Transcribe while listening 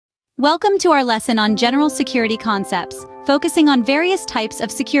Welcome to our lesson on general security concepts, focusing on various types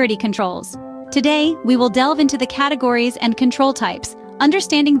of security controls. Today, we will delve into the categories and control types,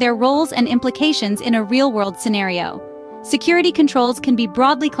 understanding their roles and implications in a real-world scenario. Security controls can be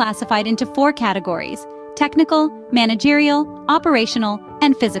broadly classified into four categories: technical, managerial, operational,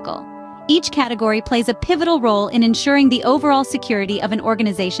 and physical. Each category plays a pivotal role in ensuring the overall security of an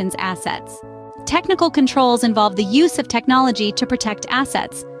organization's assets. Technical controls involve the use of technology to protect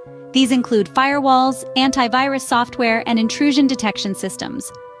assets. These include firewalls, antivirus software, and intrusion detection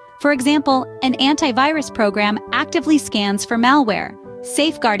systems. For example, an antivirus program actively scans for malware,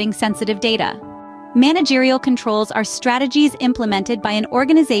 safeguarding sensitive data. Managerial controls are strategies implemented by an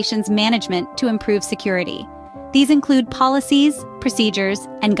organization's management to improve security. These include policies, procedures,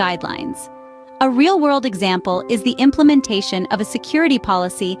 and guidelines. A real-world example is the implementation of a security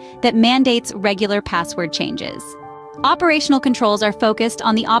policy that mandates regular password changes. Operational controls are focused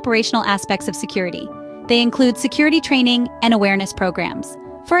on the operational aspects of security. They include security training and awareness programs.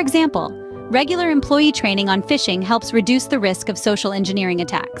 For example, regular employee training on phishing helps reduce the risk of social engineering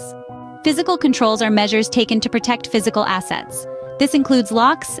attacks. Physical controls are measures taken to protect physical assets. This includes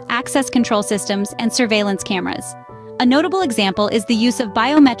locks, access control systems, and surveillance cameras. A notable example is the use of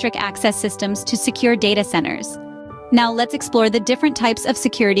biometric access systems to secure data centers. Now let's explore the different types of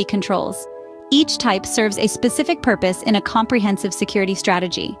security controls. Each type serves a specific purpose in a comprehensive security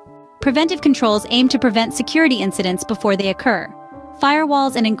strategy. Preventive controls aim to prevent security incidents before they occur.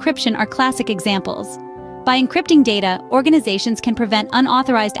 Firewalls and encryption are classic examples. By encrypting data, organizations can prevent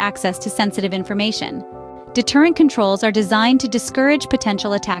unauthorized access to sensitive information. Deterrent controls are designed to discourage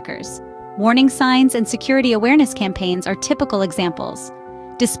potential attackers. Warning signs and security awareness campaigns are typical examples.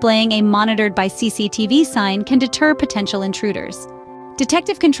 Displaying a monitored by CCTV sign can deter potential intruders.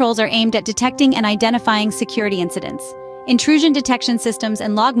 Detective controls are aimed at detecting and identifying security incidents. Intrusion detection systems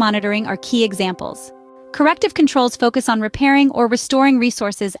and log monitoring are key examples. Corrective controls focus on repairing or restoring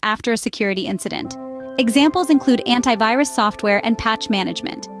resources after a security incident. Examples include antivirus software and patch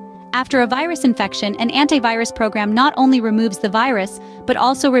management. After a virus infection, an antivirus program not only removes the virus, but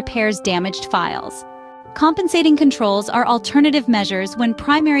also repairs damaged files. Compensating controls are alternative measures when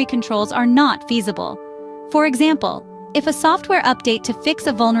primary controls are not feasible. For example, if a software update to fix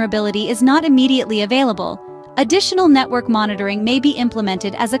a vulnerability is not immediately available, additional network monitoring may be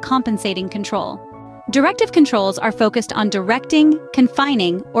implemented as a compensating control. Directive controls are focused on directing,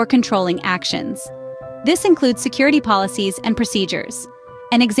 confining, or controlling actions. This includes security policies and procedures.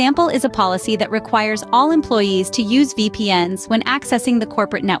 An example is a policy that requires all employees to use VPNs when accessing the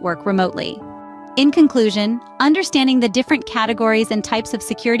corporate network remotely. In conclusion, understanding the different categories and types of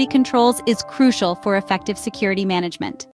security controls is crucial for effective security management.